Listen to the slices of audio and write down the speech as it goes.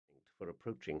for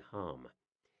approaching harm.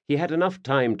 He had enough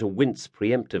time to wince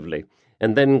preemptively,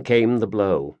 and then came the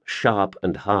blow, sharp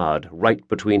and hard, right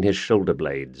between his shoulder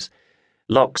blades.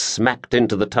 Locke smacked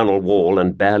into the tunnel wall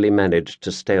and barely managed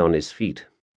to stay on his feet.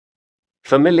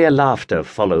 Familiar laughter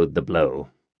followed the blow.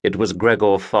 It was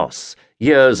Gregor Foss,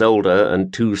 years older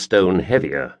and 2 stone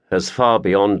heavier, as far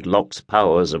beyond Locke's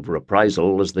powers of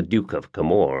reprisal as the Duke of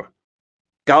Camor.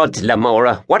 "God,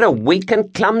 Lamora, what a weak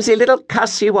and clumsy little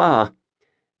cuss you are!"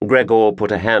 Gregor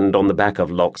put a hand on the back of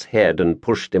Locke's head and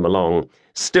pushed him along,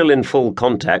 still in full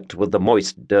contact with the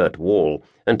moist dirt wall,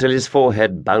 until his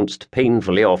forehead bounced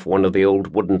painfully off one of the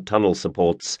old wooden tunnel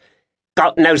supports.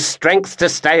 "Got no strength to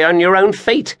stay on your own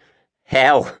feet?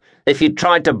 Hell, if you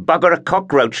tried to bugger a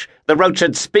cockroach, the roach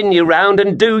would spin you round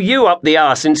and do you up the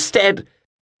arse instead."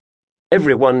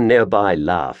 Everyone nearby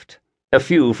laughed, a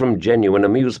few from genuine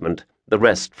amusement, the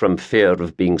rest from fear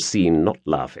of being seen not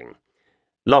laughing.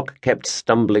 Locke kept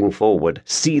stumbling forward,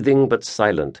 seething but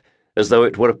silent, as though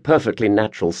it were a perfectly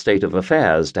natural state of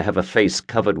affairs to have a face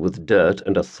covered with dirt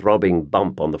and a throbbing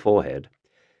bump on the forehead.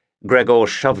 Gregor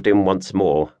shoved him once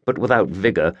more, but without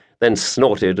vigor, then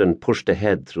snorted and pushed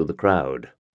ahead through the crowd.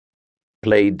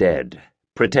 Play dead.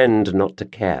 Pretend not to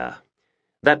care.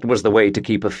 That was the way to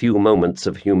keep a few moments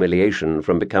of humiliation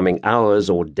from becoming hours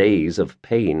or days of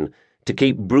pain, to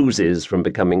keep bruises from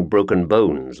becoming broken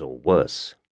bones or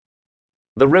worse.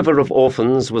 The river of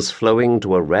orphans was flowing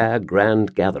to a rare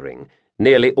grand gathering,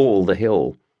 nearly all the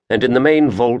hill, and in the main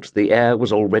vault the air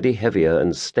was already heavier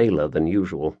and staler than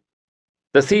usual.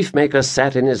 The thief-maker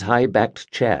sat in his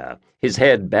high-backed chair, his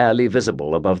head barely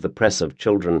visible above the press of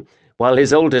children, while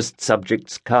his oldest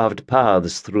subjects carved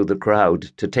paths through the crowd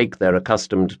to take their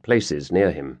accustomed places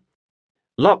near him.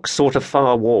 Locke sought a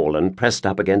far wall and pressed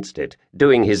up against it,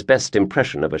 doing his best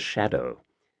impression of a shadow.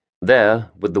 There,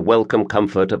 with the welcome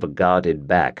comfort of a guarded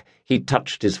back, he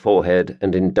touched his forehead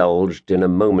and indulged in a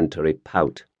momentary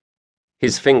pout.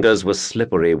 His fingers were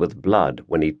slippery with blood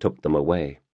when he took them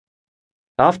away.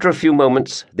 After a few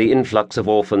moments, the influx of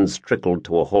orphans trickled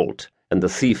to a halt, and the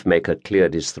thief-maker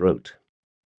cleared his throat.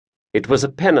 It was a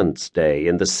penance day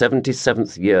in the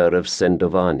 77th year of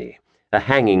Sendovani, a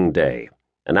hanging day,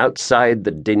 and outside the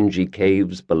dingy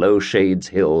caves below Shades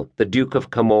Hill, the Duke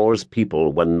of Camor's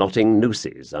people were knotting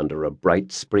nooses under a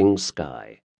bright spring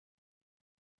sky.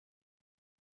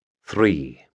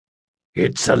 3.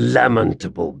 "It's a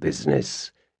lamentable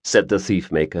business," said the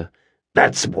thief-maker.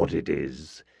 "That's what it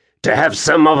is. To have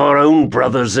some of our own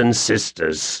brothers and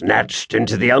sisters snatched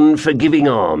into the unforgiving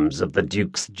arms of the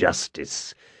Duke's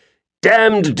justice.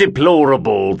 Damned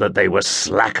deplorable that they were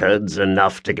slackguards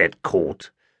enough to get caught.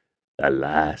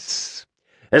 Alas,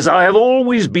 as I have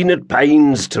always been at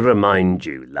pains to remind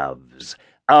you, loves,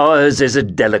 ours is a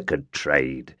delicate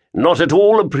trade, not at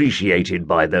all appreciated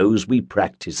by those we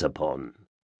practice upon."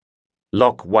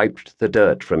 Locke wiped the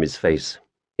dirt from his face.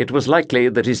 It was likely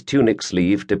that his tunic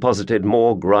sleeve deposited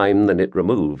more grime than it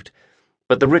removed,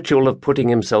 but the ritual of putting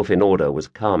himself in order was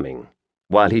calming.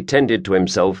 While he tended to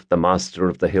himself, the master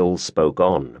of the hill spoke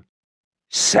on.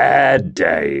 "Sad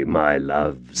day, my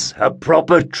loves, a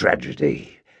proper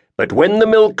tragedy. But when the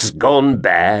milk's gone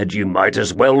bad, you might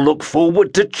as well look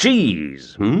forward to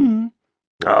cheese,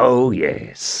 Oh,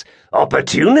 yes,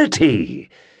 opportunity.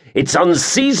 It's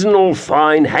unseasonal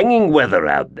fine hanging weather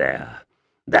out there.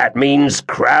 That means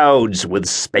crowds with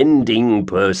spending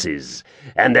purses,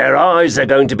 and their eyes are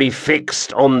going to be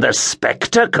fixed on the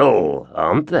spectacle,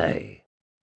 aren't they?"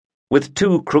 With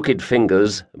 2 crooked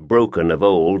fingers, broken of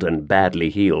old and badly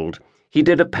healed, he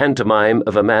did a pantomime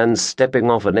of a man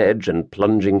stepping off an edge and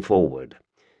plunging forward.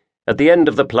 At the end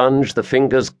of the plunge, the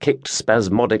fingers kicked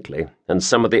spasmodically, and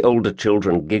some of the older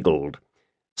children giggled.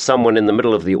 Someone in the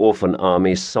middle of the orphan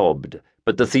army sobbed,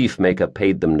 but the thief-maker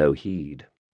paid them no heed.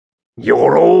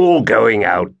 "You're all going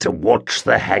out to watch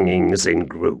the hangings in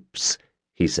groups,"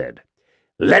 he said.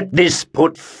 "Let this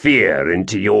put fear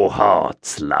into your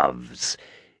hearts, loves.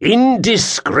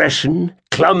 Indiscretion,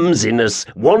 clumsiness,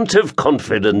 want of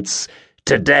confidence,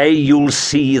 today you'll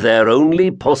see their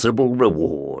only possible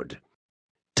reward.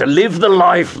 To live the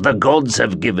life the gods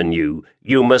have given you,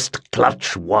 you must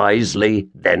clutch wisely,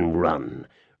 then run.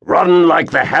 Run like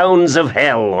the hounds of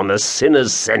hell on a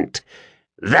sinner's scent.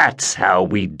 That's how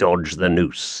we dodge the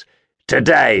noose.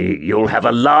 Today you'll have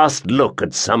a last look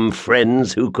at some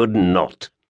friends who could not.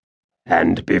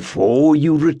 And before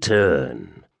you return,"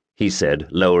 he said,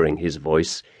 lowering his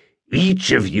voice,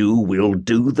 "each of you will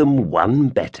do them one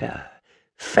better.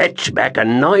 Fetch back a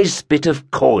nice bit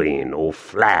of coin or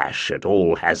flash at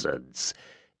all hazards.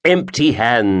 Empty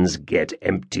hands get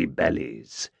empty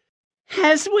bellies."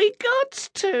 "Has we got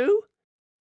to?"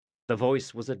 The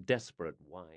voice was a desperate whine.